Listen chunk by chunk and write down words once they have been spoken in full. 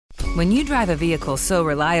When you drive a vehicle so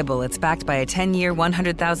reliable it's backed by a 10-year,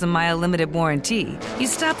 100,000-mile limited warranty, you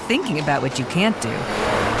stop thinking about what you can't do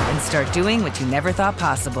and start doing what you never thought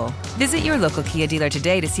possible. Visit your local Kia dealer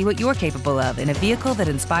today to see what you're capable of in a vehicle that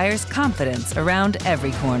inspires confidence around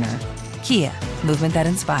every corner. Kia, movement that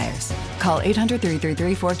inspires. Call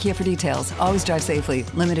 800-333-4KIA for details. Always drive safely.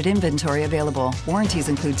 Limited inventory available. Warranties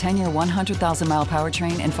include 10-year 100,000-mile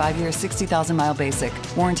powertrain and 5-year 60,000-mile basic.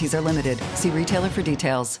 Warranties are limited. See retailer for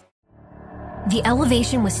details. The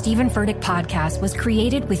Elevation with Stephen Furtick podcast was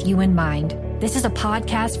created with you in mind. This is a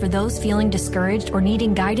podcast for those feeling discouraged or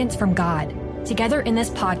needing guidance from God. Together in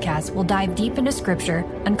this podcast, we'll dive deep into Scripture,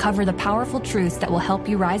 uncover the powerful truths that will help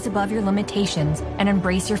you rise above your limitations and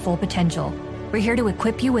embrace your full potential. We're here to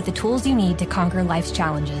equip you with the tools you need to conquer life's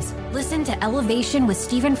challenges. Listen to Elevation with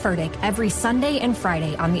Stephen Furtick every Sunday and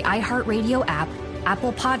Friday on the iHeartRadio app,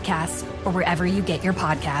 Apple Podcasts, or wherever you get your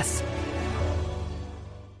podcasts.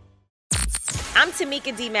 I'm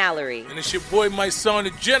Tamika D. Mallory. And it's your boy, my son, the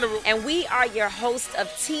General. And we are your hosts of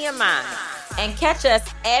TMI. And catch us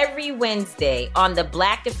every Wednesday on the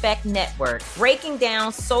Black Effect Network, breaking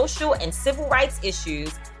down social and civil rights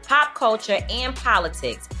issues, pop culture, and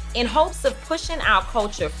politics in hopes of pushing our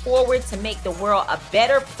culture forward to make the world a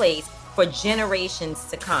better place for generations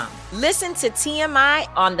to come. Listen to TMI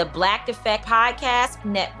on the Black Effect Podcast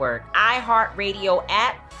Network, iHeartRadio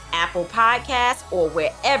app, Apple Podcasts, or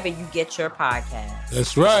wherever you get your podcasts.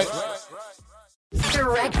 That's right.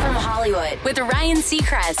 Direct from Hollywood with Ryan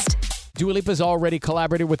Seacrest. Dua Lipa's already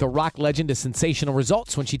collaborated with a rock legend to sensational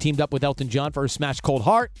results when she teamed up with Elton John for her smash Cold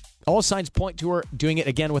Heart. All signs point to her doing it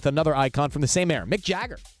again with another icon from the same era, Mick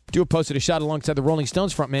Jagger. Dua posted a shot alongside the Rolling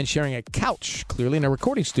Stones frontman sharing a couch, clearly in a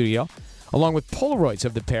recording studio, along with Polaroids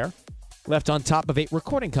of the pair left on top of a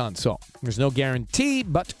recording console. There's no guarantee,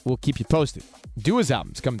 but we'll keep you posted. Dua's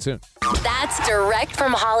album's coming soon. That's Direct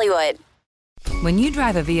from Hollywood. When you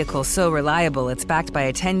drive a vehicle so reliable it's backed by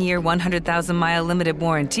a 10-year, 100,000-mile limited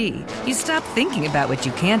warranty, you stop thinking about what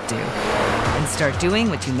you can't do and start doing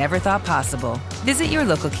what you never thought possible. Visit your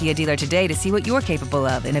local Kia dealer today to see what you're capable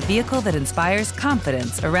of in a vehicle that inspires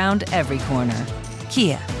confidence around every corner.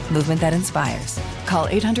 Kia, movement that inspires. Call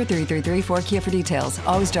 800-333-4KIA for details.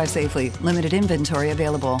 Always drive safely. Limited inventory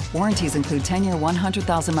available. Warranties include 10-year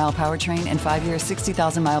 100,000-mile powertrain and 5-year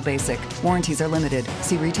 60,000-mile basic. Warranties are limited.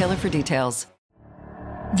 See retailer for details.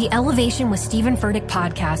 The Elevation with Stephen Furtick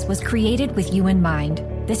podcast was created with you in mind.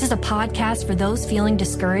 This is a podcast for those feeling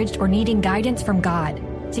discouraged or needing guidance from God.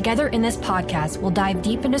 Together in this podcast, we'll dive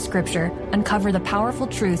deep into Scripture, uncover the powerful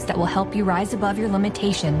truths that will help you rise above your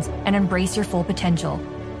limitations and embrace your full potential.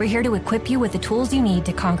 We're here to equip you with the tools you need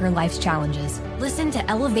to conquer life's challenges. Listen to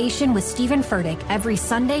Elevation with Stephen Furtick every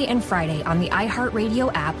Sunday and Friday on the iHeartRadio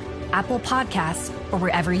app, Apple Podcasts, or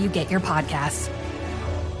wherever you get your podcasts.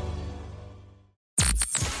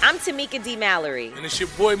 I'm Tamika D. Mallory. And it's your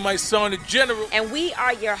boy, my son, the General. And we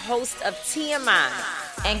are your hosts of TMI.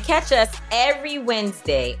 And catch us every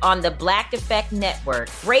Wednesday on the Black Effect Network,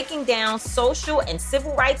 breaking down social and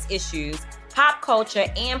civil rights issues, pop culture,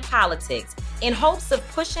 and politics in hopes of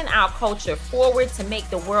pushing our culture forward to make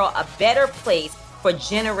the world a better place for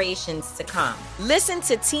generations to come. Listen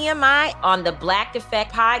to TMI on the Black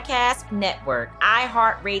Effect Podcast Network,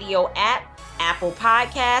 iHeartRadio app, Apple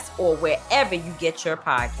Podcasts, or wherever you get your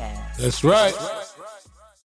podcasts. That's right.